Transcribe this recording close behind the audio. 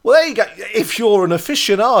Well, there you go. If you're an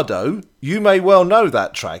aficionado, you may well know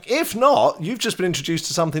that track. If not, you've just been introduced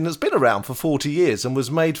to something that's been around for 40 years and was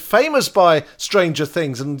made famous by Stranger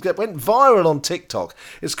Things and went viral on TikTok.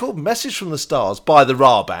 It's called Message from the Stars by the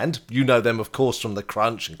RAH Band. You know them, of course, from The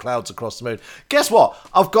Crunch and Clouds Across the Moon. Guess what?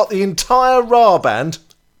 I've got the entire RAH Band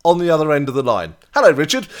on the other end of the line. Hello,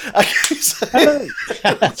 Richard. Hello.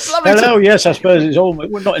 Hello. Yes, I suppose it's all.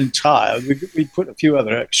 We're not entire. We put a few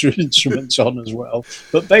other extra instruments on as well.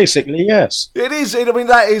 But basically, yes. It is. I mean,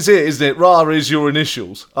 that is it, isn't it? RAH is your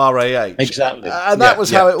initials, RAH. Exactly. And that was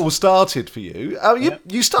how it all started for you.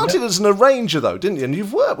 You started as an arranger, though, didn't you? And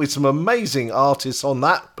you've worked with some amazing artists on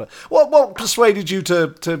that. But what persuaded you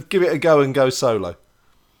to give it a go and go solo?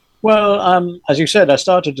 Well, as you said, I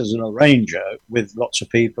started as an arranger with lots of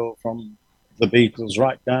people from the Beatles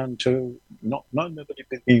right down to not nobody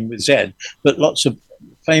beginning with Z, but lots of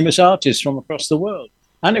famous artists from across the world.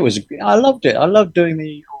 And I loved it. I loved doing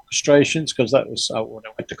the orchestrations because that was what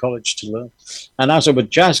I went to college to learn. And as I was a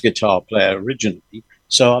jazz guitar player originally,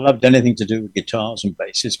 so I loved anything to do with guitars and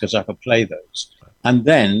basses because I could play those. And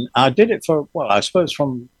then I did it for, well, I suppose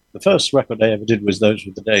from the first record I ever did was Those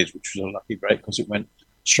Were the Days, which was a lucky break because it went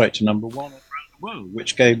straight to #1 around the world,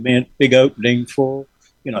 which gave me a big opening for,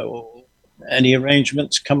 any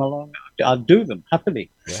arrangements come along, I'd do them happily.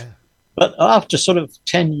 Yeah. But after sort of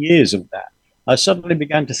 10 years of that, I suddenly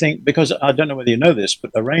began to think, because I don't know whether you know this, but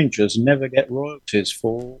arrangers never get royalties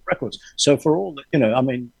for records. So for all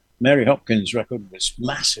that, Mary Hopkins' record was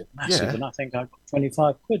massive, and I think I got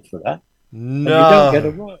 25 quid for that. No. And you don't get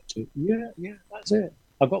a royalty. Yeah, that's it.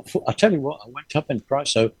 I tell you what, I went up in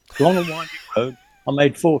price, so along a winding road, I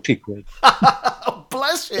made 40 quid.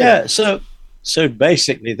 Bless you. Yeah, so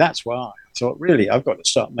basically that's why I thought, really, I've got to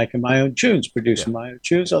start making my own tunes, producing my own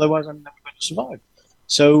tunes, otherwise I'm never going to survive.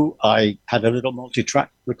 So I had a little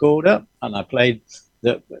multi-track recorder, and I played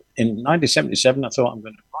in 1977, I thought I'm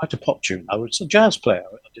going to write a pop tune. I was a jazz player.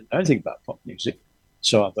 I didn't know anything about pop music.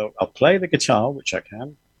 So I thought I'll play the guitar, which I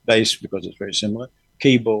can, bass, because it's very similar,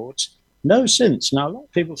 keyboards, no synths. Now, a lot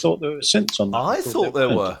of people thought there were synths on that. I thought there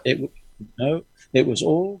were. It was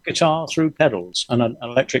all guitar through pedals and an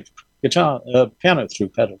electric guitar, piano through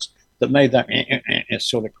pedals that made that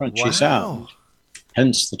sort of crunchy sound,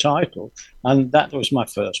 hence the title. And that was my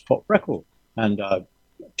first pop record. And it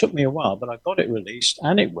took me a while, but I got it released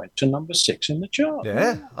and it went to #6 in the chart.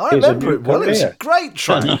 Yeah, I remember it well. It's a great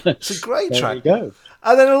track. It's a great track. There you go.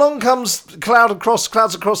 And then along comes Clouds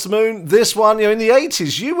Across the Moon. This one, in the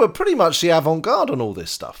 80s, you were pretty much the avant-garde on all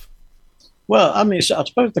this stuff. Well, I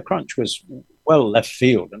suppose the crunch was well left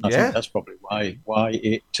field, and I think that's probably why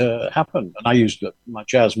it happened. And I used my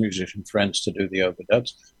jazz musician friends to do the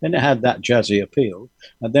overdubs. Then it had that jazzy appeal,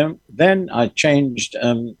 and then I changed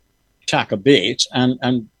tack a bit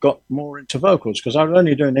and got more into vocals because I was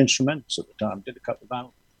only doing instrumentals at the time. Did a couple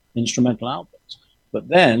of instrumental albums, but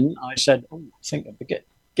then I said, I think I could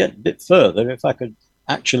get a bit further if I could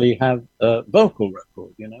actually have a vocal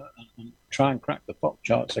record, and try and crack the pop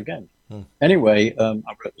charts again. Anyway, I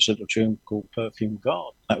wrote this little tune called Perfume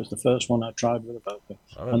God. That was the first one I tried with a vocal.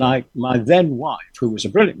 And my then wife, who was a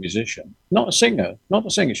brilliant musician, not a singer,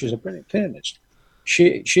 she's a brilliant pianist.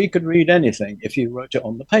 She could read anything if you wrote it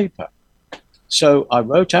on the paper. So I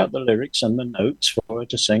wrote out the lyrics and the notes for her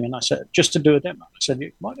to sing, and I said, just to do a demo. I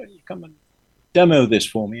said, why don't you come and demo this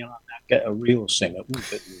for me, and I'll get a real singer. Ooh,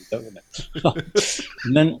 bit rude,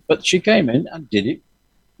 isn't it? But she came in and did it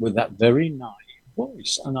with that very naive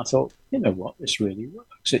voice, and I thought, you know what, this really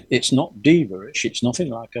works. It's not diva-ish, it's nothing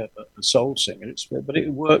like a soul singer, but it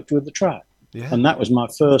worked with the track. And that was my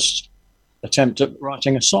first attempt at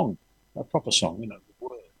writing a song, a proper song, with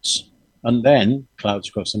words. And then Clouds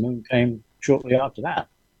Across the Moon came shortly after that.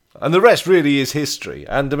 And the rest really is history.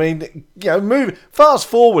 And I mean, fast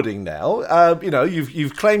forwarding now,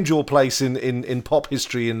 you've claimed your place in pop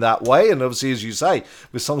history in that way. And obviously, as you say,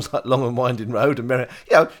 with songs like Long and Winding Road and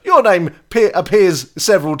your name appears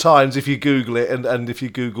several times if you Google it, and if you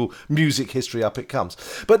Google music history, up it comes.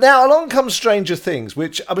 But now along comes Stranger Things,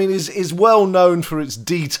 which I mean is well known for its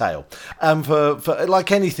detail. And for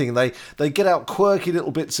like anything, they get out quirky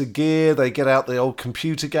little bits of gear. They get out the old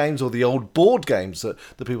computer games or the old board games that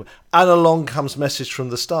the people. And along comes Message from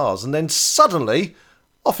the Stars, and then suddenly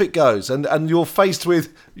off it goes, and you're faced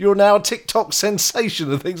with, you're now a TikTok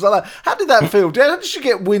sensation and things like that. How did that feel? How did you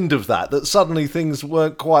get wind of that suddenly things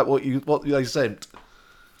weren't quite what they sent?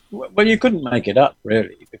 Well, you couldn't make it up,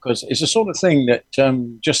 really, because it's the sort of thing that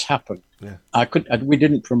just happened. Yeah. We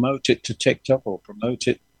didn't promote it to TikTok or promote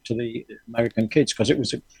it to the American kids, because it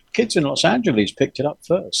was kids in Los Angeles picked it up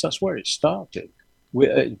first. That's where it started.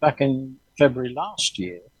 Back in February last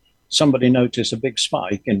year, somebody noticed a big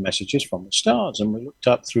spike in messages from the stars, and we looked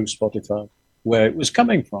up through Spotify where it was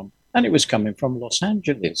coming from. And it was coming from Los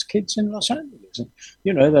Angeles, kids in Los Angeles. And,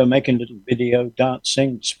 you know, they were making little video,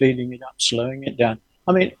 dancing, speeding it up, slowing it down.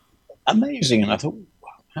 I mean, amazing. And I thought, wow,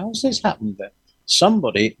 how's this happened then?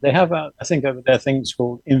 Somebody, they have, I think over there, things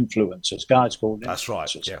called influencers, guys called influencers. That's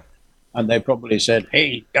right, yeah. And they probably said,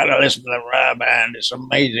 hey, got to listen to the RAH Band, it's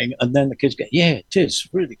amazing. And then the kids go, yeah, it is,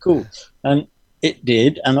 really cool. And it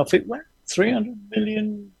did, and off it went. 300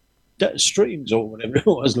 million streams or whatever it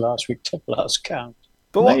was last week, to last count.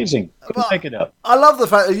 But amazing. Couldn't pick it up. I love the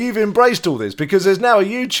fact that you've embraced all this, because there's now a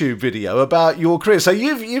YouTube video about your career. So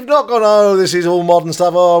you've not gone, oh, this is all modern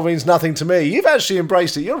stuff, oh, it means nothing to me. You've actually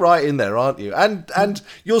embraced it. You're right in there, aren't you? And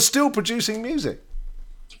you're still producing music.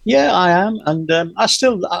 Yeah, I am. And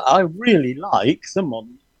I really like the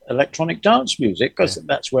modern electronic dance music, because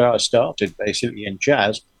that's where I started, basically, in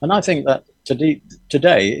jazz. And I think that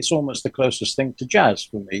today it's almost the closest thing to jazz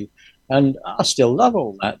for me. And I still love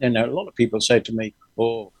all that. You know, a lot of people say to me,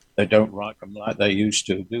 oh, they don't write them like they used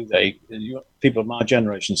to, do they? People of my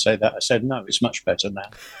generation say that. I said, no, it's much better now.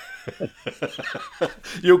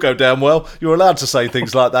 You'll go down well. You're allowed to say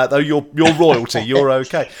things like that, though. You're royalty. You're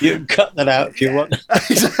okay. You can cut that out if you want.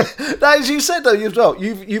 Now, as you said, though,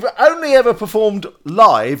 you've only ever performed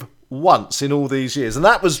live once in all these years, and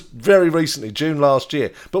that was very recently, June last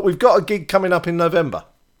year. But we've got a gig coming up in November.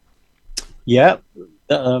 Yeah.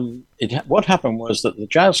 What happened was that the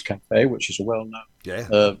Jazz Cafe, which is a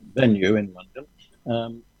well-known venue in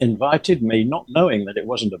London, invited me, not knowing that it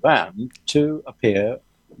wasn't a band, to appear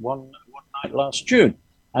one night last June.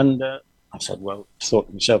 And I said, well, thought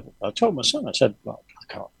to myself, I told my son, I said, well,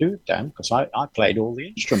 I can't do it, Dan, because I played all the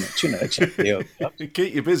instruments, you know, except the overdubs. It'd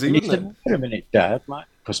keep you busy, and wouldn't he said, wait a minute, Dad,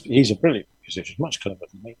 because he's a brilliant musician, much cleverer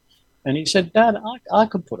than me. And he said, Dad, I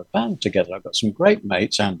could put a band together. I've got some great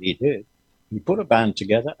mates, and he did. He put a band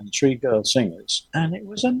together and 3 girl singers, and it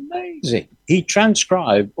was amazing. He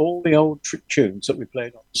transcribed all the old tunes that we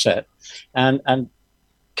played on the set, and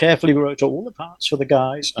carefully wrote all the parts for the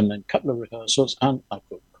guys, and then a couple of rehearsals, and I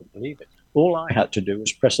couldn't believe it. All I had to do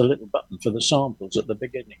was press a little button for the samples at the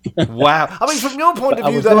beginning. Wow. I mean, from your point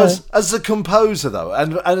of view, though, as a composer, though,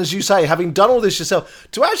 and as you say, having done all this yourself,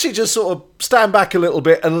 to actually just sort of stand back a little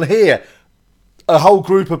bit and hear a whole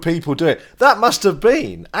group of people do it, that must have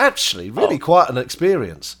been actually really quite an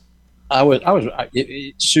experience.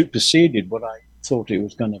 It superseded what I thought it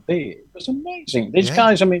was going to be. It was amazing. These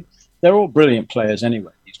guys, I mean, they're all brilliant players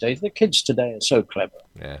anyway these days. The kids today are so clever.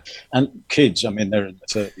 Yeah. And kids, I mean, they're in the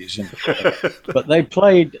 30s. But they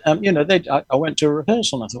played, you know, I went to a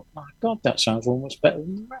rehearsal and I thought, my God, that sounds almost better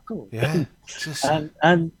than the record. Yeah.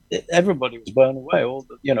 and everybody was blown away.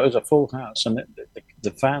 You know, it was a full house, and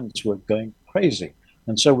the fans were going crazy.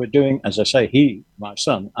 And so we're doing, as I say, my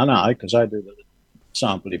son, and I, because I do the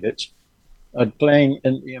sample bits, are playing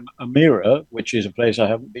in Amira, which is a place I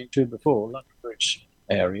haven't been to before, London Bridge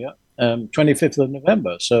area, 25th of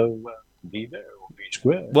November. So be there or be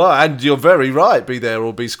square. Well, and you're very right, be there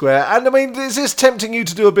or be square. And I mean, is this tempting you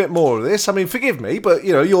to do a bit more of this? I mean, forgive me, but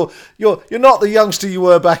you know, you're not the youngster you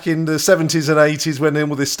were back in the 70s and 80s when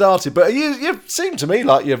all this started. But you seem to me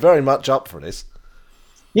like you're very much up for this.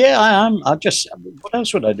 Yeah, I am. What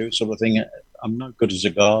else would I do? Sort of thing. I'm no good as a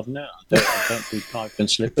gardener. I don't do pipe and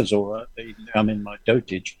slippers, or I'm in my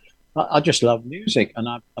dotage. I just love music, and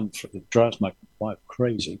it drives my wife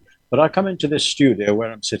crazy. But I come into this studio where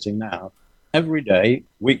I'm sitting now every day,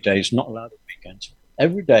 weekdays, not allowed at weekends.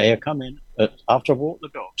 Every day I come in after I've walked the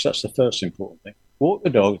dogs. That's the first important thing. Walk the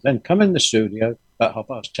dogs, then come in the studio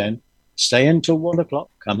about 10:30, stay until 1 o'clock,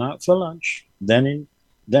 come out for lunch, then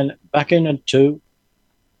back in at 2.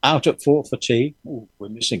 Out at 4 for tea. Ooh, we're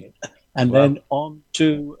missing it. And then on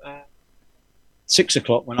to 6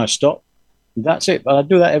 o'clock when I stop. That's it. But I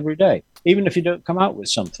do that every day. Even if you don't come out with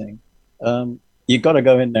something, you've got to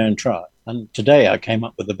go in there and try. And today I came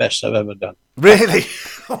up with the best I've ever done. Really?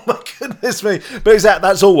 Oh, my goodness me. But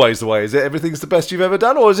that's always the way, is it? Everything's the best you've ever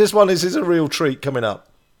done? Or is this a real treat coming up?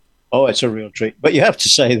 Oh, it's a real treat. But you have to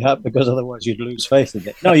say that, because otherwise you'd lose faith in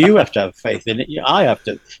it. No, you have to have faith in it. I have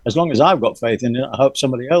to. As long as I've got faith in it, I hope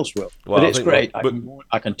somebody else will. Well, but it's great.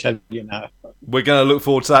 I can tell you now. We're going to look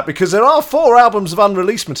forward to that, because there are 4 albums of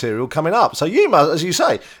unreleased material coming up. So you must, as you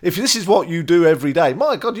say, if this is what you do every day,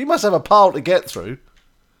 my God, you must have a pile to get through.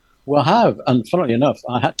 Well, I have. And funnily enough,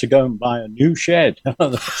 I had to go and buy a new shed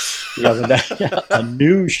the other day. A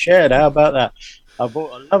new shed. How about that? I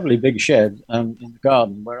bought a lovely big shed in the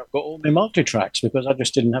garden where I've got all my multi-tracks, because I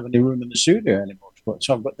just didn't have any room in the studio anymore to put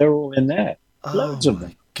some, but they're all in there. Loads of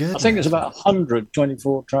them. Goodness. I think it's about 100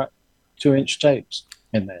 24-track 2-inch tapes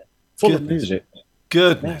in there, full of music.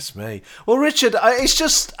 Goodness me. Well, Richard, it's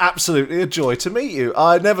just absolutely a joy to meet you.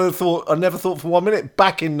 I never thought for 1 minute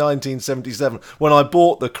back in 1977 when I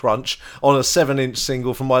bought the Crunch on a 7-inch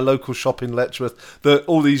single from my local shop in Letchworth that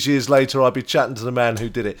all these years later I'd be chatting to the man who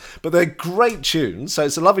did it. But they're great tunes, so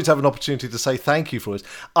it's lovely to have an opportunity to say thank you for it.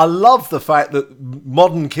 I love the fact that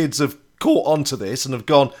modern kids have caught onto this and have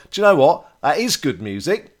gone, do you know what? That is good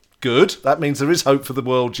music. Good. That means there is hope for the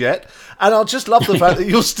world yet. And I just love the fact that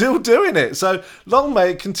you're still doing it. So long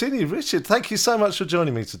may it continue. Richard, thank you so much for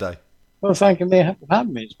joining me today. Well, thank you for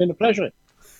having me. It's been a pleasure.